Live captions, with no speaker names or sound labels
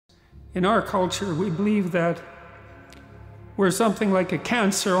In our culture, we believe that we're something like a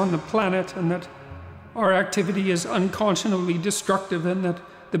cancer on the planet, and that our activity is unconscionably destructive, and that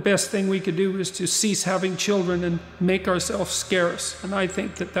the best thing we could do is to cease having children and make ourselves scarce. And I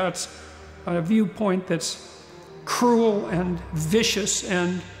think that that's a viewpoint that's cruel and vicious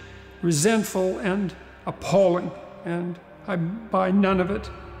and resentful and appalling, and I buy none of it.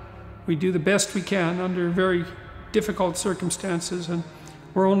 We do the best we can under very difficult circumstances, and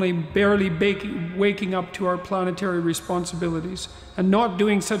we're only barely waking up to our planetary responsibilities, and not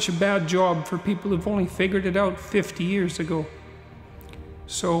doing such a bad job for people who've only figured it out 50 years ago.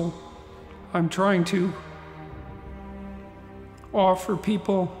 So I'm trying to offer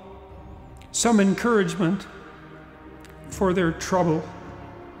people some encouragement for their trouble,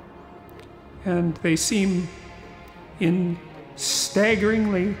 and they seem in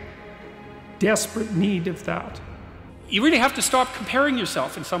staggeringly desperate need of that. You really have to stop comparing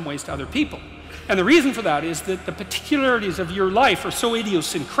yourself in some ways to other people. And the reason for that is that the particularities of your life are so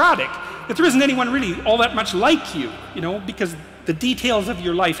idiosyncratic that there isn't anyone really all that much like you, because the details of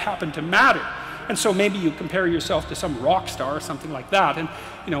your life happen to matter. And so maybe you compare yourself to some rock star or something like that, and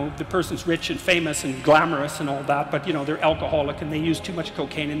the person's rich and famous and glamorous and all that, but they're alcoholic and they use too much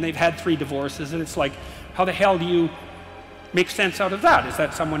cocaine and they've had 3 divorces, and it's like, how the hell do you make sense out of that? Is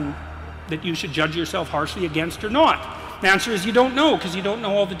that someone that you should judge yourself harshly against or not? The answer is you don't know, because you don't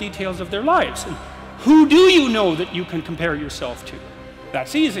know all the details of their lives. And who do you know that you can compare yourself to?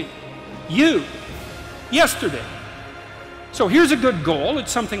 That's easy. You. Yesterday. So here's a good goal.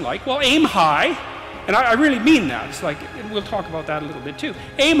 It's something like, well, aim high. And I really mean that. It's like, and we'll talk about that a little bit too.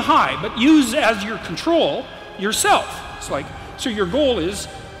 Aim high, but use as your control yourself. It's like, so your goal is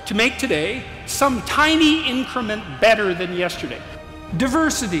to make today some tiny increment better than yesterday.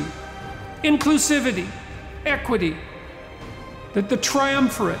 Diversity, inclusivity, equity, the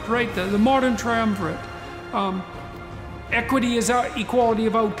triumvirate, right? The modern triumvirate. Equity is equality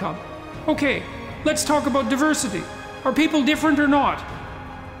of outcome. Okay, let's talk about diversity. Are people different or not?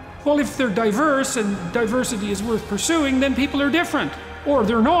 Well, if they're diverse and diversity is worth pursuing, then people are different. Or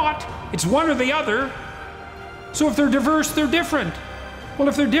they're not. It's one or the other. So if they're diverse, they're different. Well,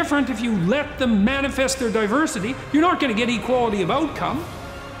 if they're different, if you let them manifest their diversity, you're not going to get equality of outcome.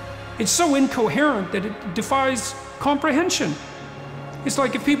 It's so incoherent that it defies comprehension. It's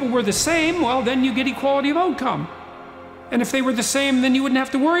like if people were the same, well, then you get equality of outcome. And if they were the same, then you wouldn't have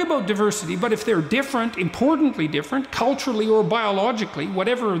to worry about diversity. But if they're different, importantly different, culturally or biologically,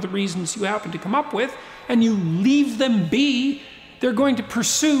 whatever the reasons you happen to come up with, and you leave them be, they're going to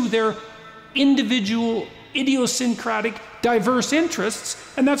pursue their individual, idiosyncratic, diverse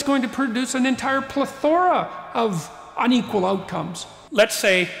interests, and that's going to produce an entire plethora of unequal outcomes. Let's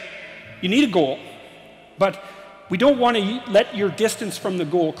say you need a goal, but we don't want to let your distance from the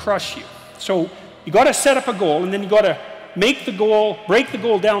goal crush you. So you got to set up a goal, and then you got to make the goal, break the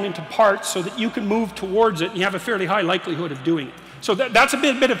goal down into parts so that you can move towards it, and you have a fairly high likelihood of doing it. So that's a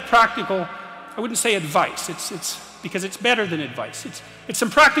bit of practical, I wouldn't say advice, it's because it's better than advice. It's some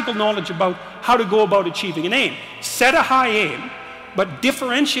practical knowledge about how to go about achieving an aim. Set a high aim, but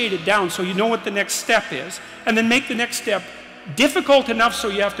differentiate it down so you know what the next step is, and then make the next step difficult enough so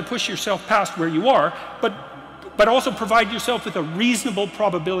you have to push yourself past where you are, but also provide yourself with a reasonable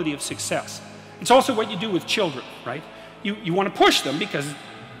probability of success. It's also what you do with children, right? You want to push them because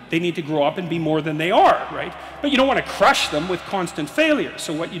they need to grow up and be more than they are, right? But you don't want to crush them with constant failure.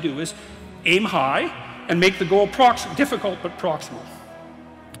 So what you do is aim high and make the goal difficult but proximal.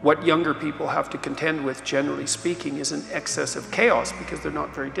 What younger people have to contend with, generally speaking, is an excess of chaos because they're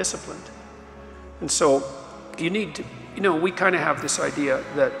not very disciplined. And so you need to, we kind of have this idea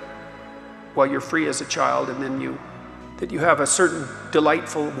that while you're free as a child, and then that you have a certain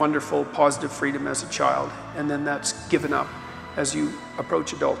delightful, wonderful, positive freedom as a child, and then that's given up as you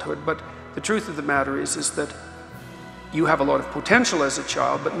approach adulthood. But the truth of the matter is that you have a lot of potential as a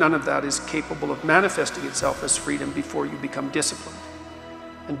child, but none of that is capable of manifesting itself as freedom before you become disciplined.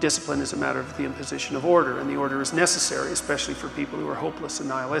 And discipline is a matter of the imposition of order, and the order is necessary, especially for people who are hopeless and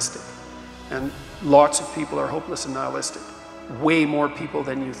nihilistic. And lots of people are hopeless and nihilistic, way more people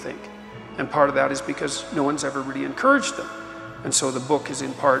than you think. And part of that is because no one's ever really encouraged them. And so the book is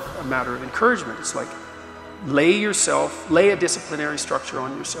in part a matter of encouragement. It's like, lay a disciplinary structure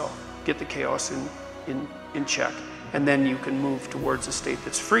on yourself, get the chaos in check, and then you can move towards a state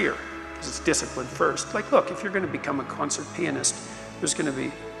that's freer, because it's discipline first. Like, look, if you're going to become a concert pianist, there's going to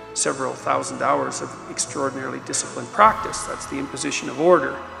be several thousand hours of extraordinarily disciplined practice. That's the imposition of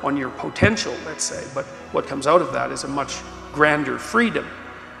order on your potential, let's say. But what comes out of that is a much grander freedom.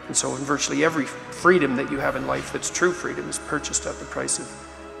 And so in virtually every freedom that you have in life that's true freedom is purchased at the price of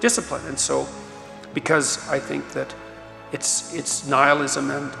discipline. And so, because I think that it's nihilism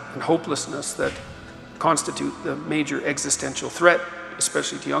and hopelessness that constitute the major existential threat,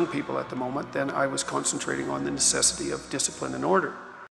 especially to young people at the moment, then I was concentrating on the necessity of discipline and order.